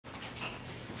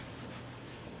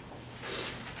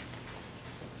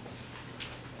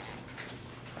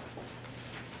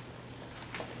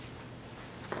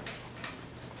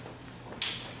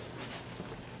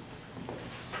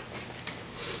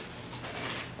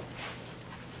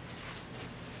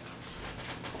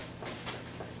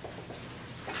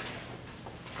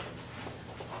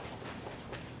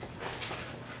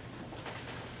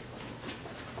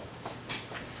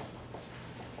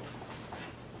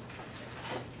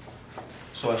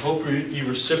So I hope you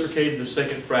reciprocated the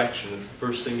second fraction. That's the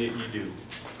first thing that you do.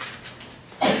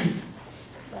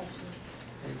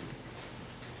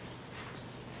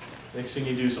 Next thing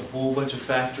you do is a whole bunch of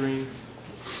factoring.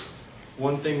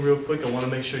 One thing real quick, I want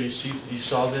to make sure you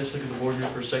saw this. Look at the board here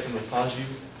for a second. I'll pause you.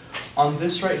 On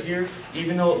this right here,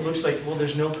 even though it looks like, well,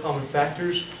 there's no common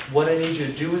factors, what I need you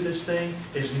to do with this thing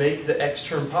is make the x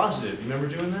term positive. You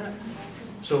remember doing that?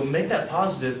 So make that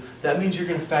positive. That means you're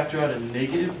going to factor out a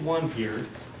 -1 here,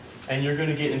 and you're going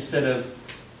to get, instead of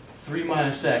 3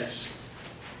 minus x,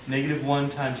 -1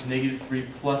 times -3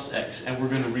 plus x, and we're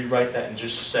going to rewrite that in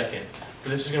just a second. But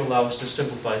this is going to allow us to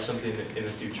simplify something in the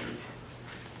future.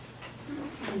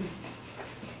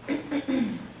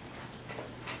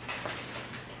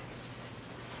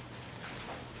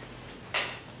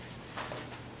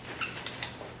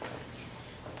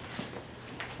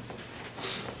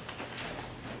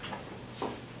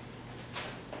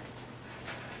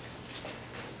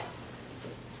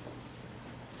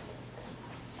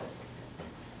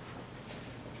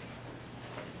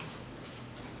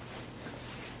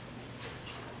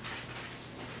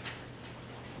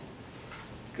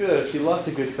 Good. I see lots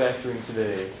of good factoring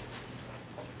today.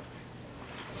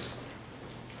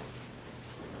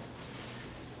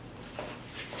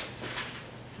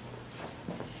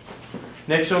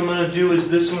 Next one I'm going to do is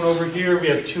this one over here. We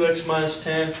have 2x minus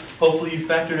 10. Hopefully you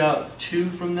factored out 2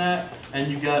 from that,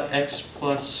 and you got x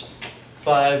plus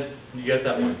 5. You got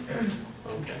that one?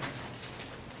 Okay.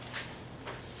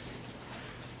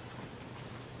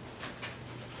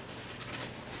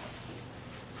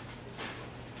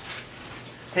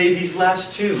 Hey, these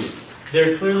last two,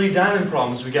 they're clearly diamond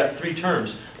problems. We got 3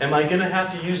 terms. Am I going to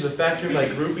have to use the factoring by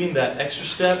grouping, that extra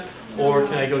step, or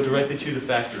can I go directly to the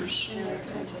factors?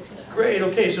 Great,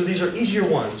 okay, so these are easier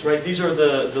ones, right? These are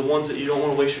the ones that you don't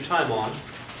want to waste your time on.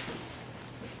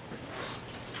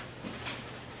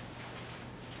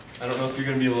 I don't know if you're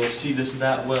going to be able to see this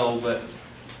that well, but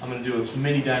I'm going to do a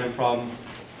mini diamond problem.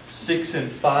 6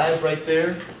 and 5 right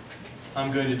there.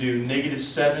 I'm going to do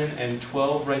 -7 and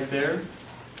 12 right there.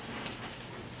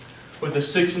 With the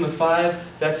 6 and the 5,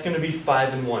 that's going to be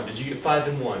 5 and 1. Did you get 5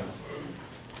 and 1?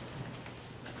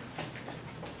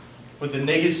 With the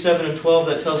 -7 and 12,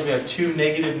 that tells me I have 2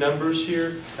 negative numbers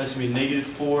here. That's going to be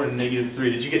 -4 and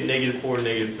 -3. Did you get -4 and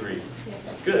 -3? Yeah.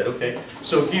 Good, okay.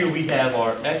 So here we have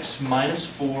our x minus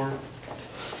 4,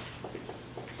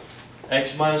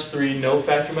 x minus 3, no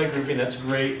factor by grouping, that's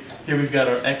great. Here we've got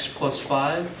our x plus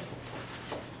 5,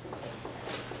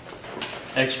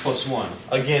 x plus 1.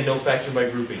 Again, no factor by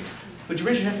grouping. But you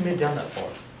raise your hand if you made it down that far.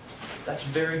 That's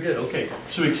very good. Okay,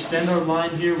 so we extend our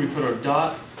line here, we put our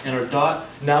dot and our dot.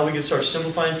 Now we can start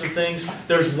simplifying some things.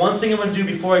 There's one thing I'm going to do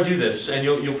before I do this, and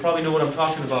you'll probably know what I'm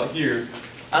talking about here.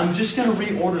 I'm just going to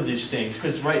reorder these things,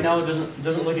 because right now it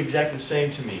doesn't look exactly the same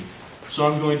to me. So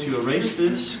I'm going to erase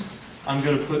this. I'm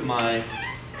going to put my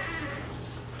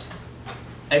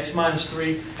x minus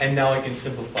 3, and now I can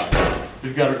simplify.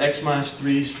 We've got our x minus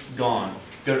 3's gone.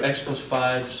 We've got our x plus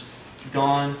 5's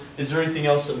gone. Is there anything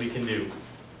else that we can do?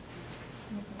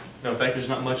 No, in fact, there's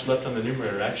not much left on the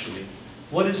numerator, actually.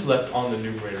 What is left on the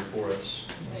numerator for us?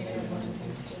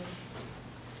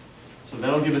 So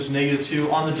that'll give us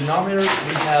 -2. On the denominator,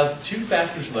 we have 2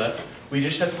 factors left. We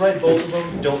just have to write both of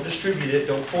them. Don't distribute it.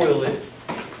 Don't FOIL it.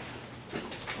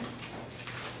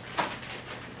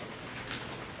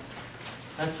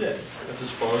 That's it. That's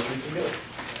as far as we can go.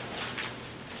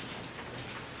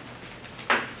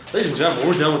 Ladies and gentlemen,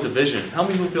 we're done with division. How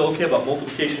many people feel okay about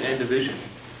multiplication and division?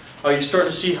 Are you starting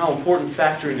to see how important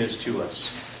factoring is to us?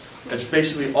 That's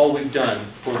basically all we've done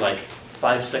for like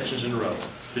 5 sections in a row.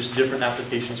 Just different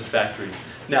applications of factoring.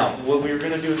 Now, what we were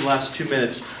going to do in the last 2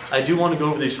 minutes, I do want to go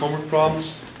over these homework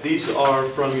problems. These are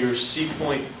from your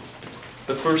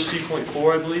the first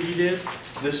C.4 I believe you did.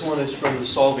 This one is from the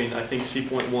solving, I think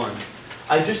C.1.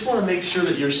 I just want to make sure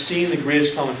that you're seeing the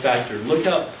greatest common factor. Look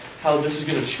up how this is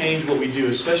going to change what we do,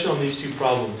 especially on these 2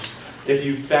 problems, if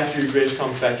you factor your greatest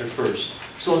common factor first.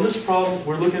 So in this problem,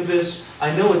 we're looking at this.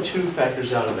 I know a 2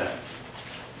 factors out of that.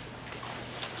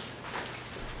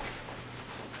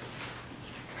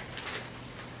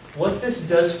 What this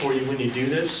does for you when you do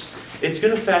this, it's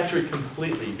going to factor it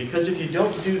completely. Because if you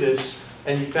don't do this,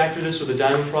 and you factor this with a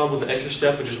diamond problem with the extra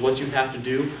step, which is what you have to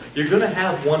do, you're going to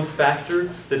have one factor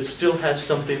that still has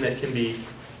something that can be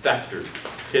factored.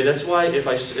 Okay, that's why if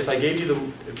I gave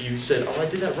you if you said, oh, I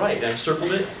did that right, and I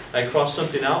circled it, and I crossed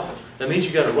something out, that means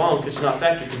you got it wrong because it's not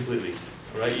factored completely.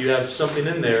 Right? You have something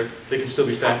in there that can still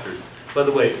be factored. By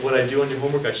the way, what I do on your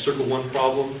homework, I circle one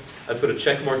problem, I put a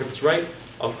check mark if it's right,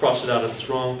 I'll cross it out if it's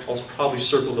wrong, I'll probably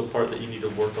circle the part that you need to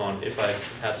work on if I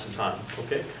have some time.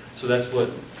 Okay? So that's what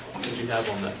you have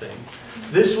on that thing.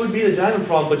 This would be the diamond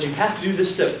problem, but you have to do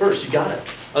this step first. You got it.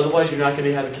 Otherwise, you're not going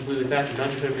to have it completely factored.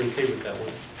 Not just if you're okay with that one.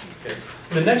 Okay.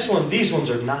 And the next one, these ones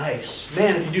are nice.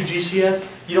 Man, if you do GCF,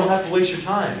 you don't have to waste your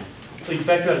time. So you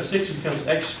factor out a 6, it becomes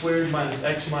x squared minus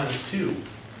x minus 2.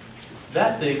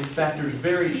 That thing factors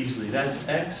very easily. That's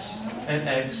x and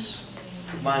x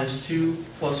minus 2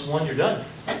 plus 1. You're done.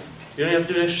 You don't have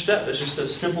to do an extra step. That's just a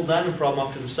simple diamond problem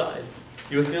off to the side.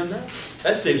 You with me on that?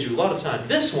 That saves you a lot of time.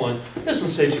 This one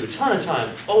saves you a ton of time.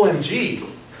 OMG.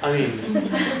 I mean,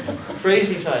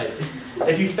 crazy tight.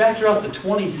 If you factor out the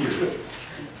 20 here,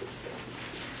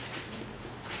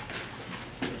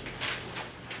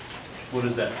 what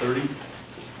is that, 30?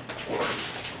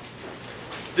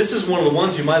 This is one of the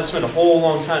ones you might have spent a whole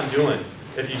long time doing.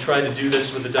 If you tried to do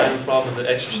this with the diamond problem with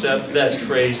the extra step, that's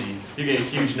crazy. You get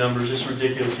huge numbers. It's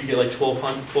ridiculous. You get like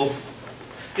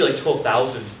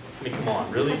 12,000. I mean, come on,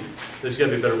 really? There's got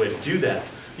to be a better way to do that.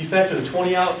 You factor the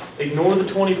 20 out. Ignore the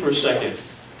 20 for a second.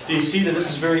 Do you see that this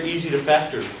is very easy to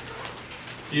factor?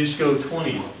 You just go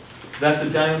 20. That's a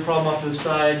diamond problem off to the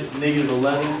side. Negative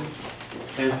 11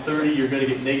 and 30. You're going to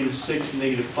get negative 6 and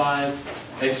negative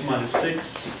 5. X minus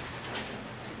 6.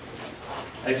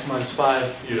 X minus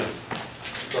 5. You're done.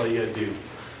 That's all you got to do.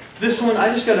 This one, I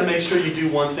just got to make sure you do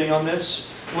one thing on this.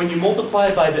 When you multiply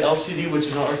it by the LCD,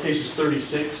 which in our case is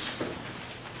 36,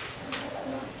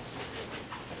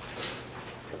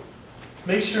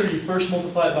 make sure you first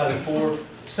multiply it by the 4.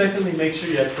 Secondly, make sure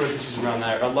you have parentheses around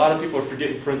that. A lot of people are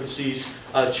forgetting parentheses.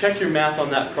 Check your math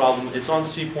on that problem. It's on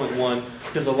C.1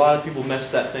 because a lot of people mess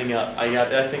that thing up.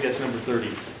 I think that's number 30.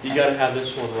 You got to have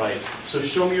this one right. So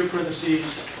show me your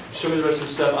parentheses. Show me the rest of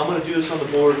the stuff. I'm going to do this on the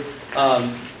board.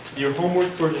 Your homework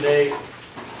for today,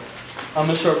 I'm going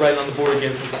to start writing on the board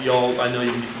again since y'all, I know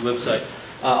you can get the website.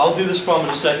 I'll do this problem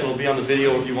in a second. It'll be on the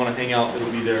video. If you want to hang out, it'll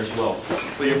be there as well.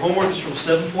 But your homework is from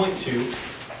 7.2.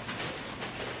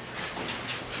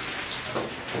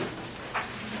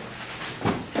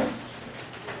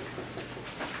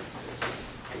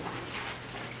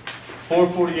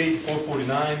 $448,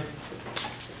 $449.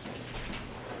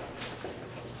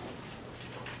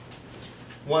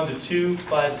 1 to 2,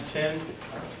 5 to 10,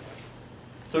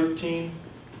 13,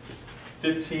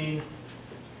 15,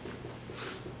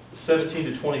 17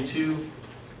 to 22,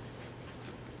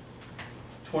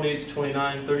 28 to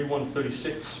 29, 31 to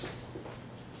 36,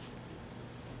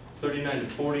 39 to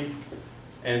 40,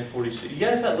 and 46. You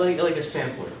gotta have like a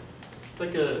sampler,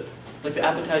 like the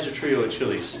appetizer trio at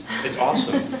Chili's. It's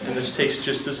awesome, and this tastes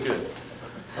just as good.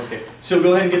 Okay, so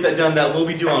go ahead and get that done. That will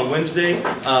be due on Wednesday.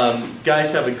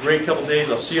 Guys, have a great couple days.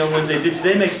 I'll see you on Wednesday. Did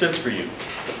today make sense for you?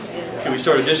 Okay, we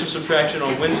start addition subtraction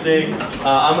on Wednesday.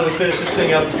 I'm going to finish this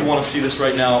thing up. If you want to see this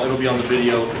right now, it'll be on the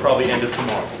video probably end of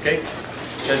tomorrow. Okay?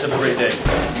 You guys have a great day.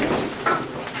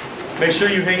 Make sure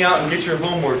you hang out and get your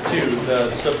homework too.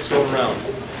 The stuff that's going around.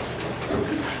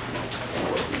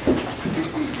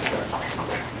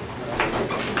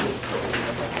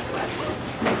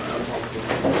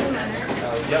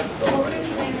 Yep.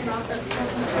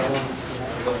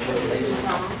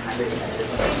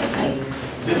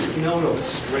 No, this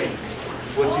is great.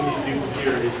 What you need to do from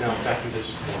here is now factor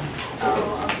this.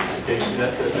 Okay, so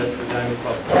that's the diamond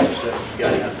problem. Just that you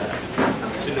gotta have that.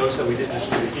 So notice how we didn't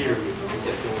just do it here. We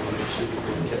kept going on this. We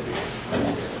kept going.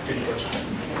 Good question.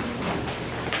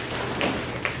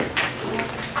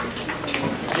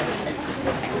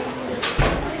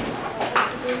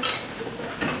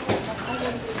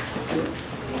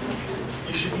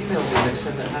 You should email me next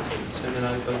time that happens, and then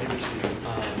I'll give it to you.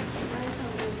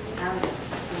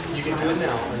 You can do it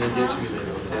now, and then give it to me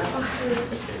later. Okay?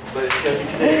 But it's got to be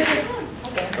today.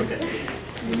 Okay.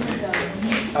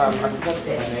 I forgot to put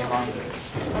my name on it.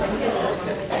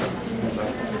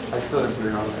 I still didn't put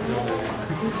it on there.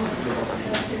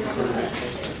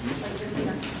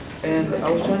 And I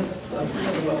was trying to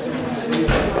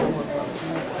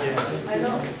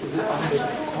Is it on the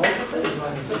call?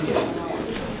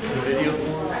 The video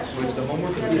form, which the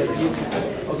homework? Yeah, the YouTube. I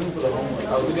was looking for the homework.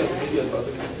 I was looking at the videos, but I was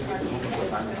looking at the homework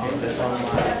assignment. That's on my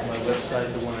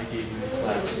website, the one I gave you in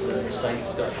class, the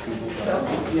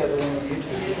sites.google.com. Yeah, the one on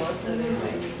YouTube.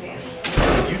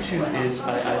 YouTube is,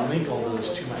 I link all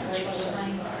those to my actual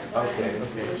site. Okay.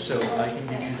 Okay, so I can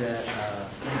give you that,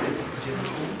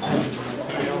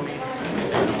 email me,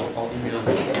 and I'll email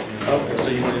you. Okay. So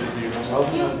you want to do your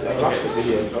homework? I watched the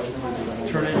videos.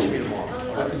 Turn it into me tomorrow.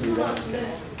 I can do that. Okay.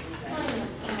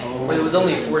 Wait, it was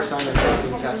only 4 assignments that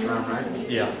we passed around, right?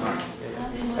 Yeah.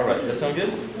 All right, that sound good?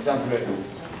 Sounds good.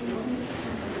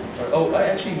 Oh,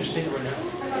 actually, you can just take it right now.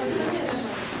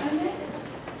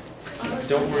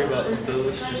 Don't worry about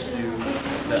those, just do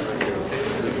that right there, okay?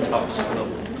 The top level.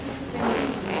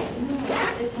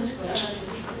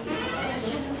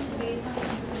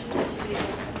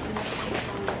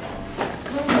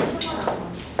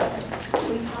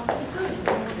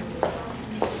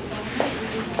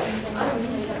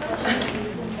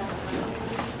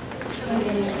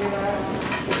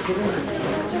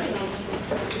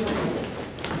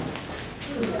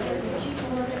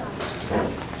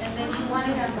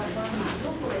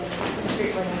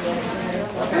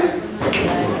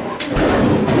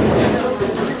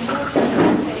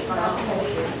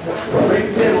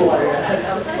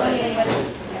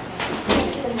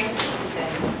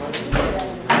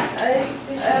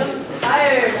 I'm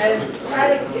tired. I'm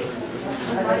trying to get.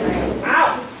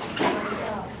 Ow!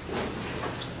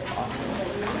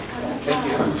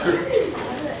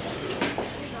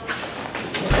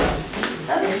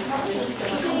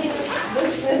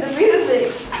 Listen to the music.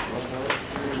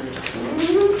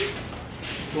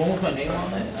 The one with my name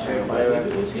on it? Sure.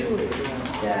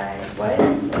 What?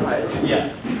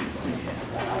 Yeah.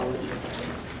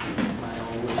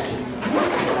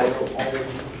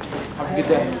 Have a good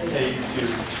day. Hey, you too.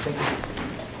 Thank you.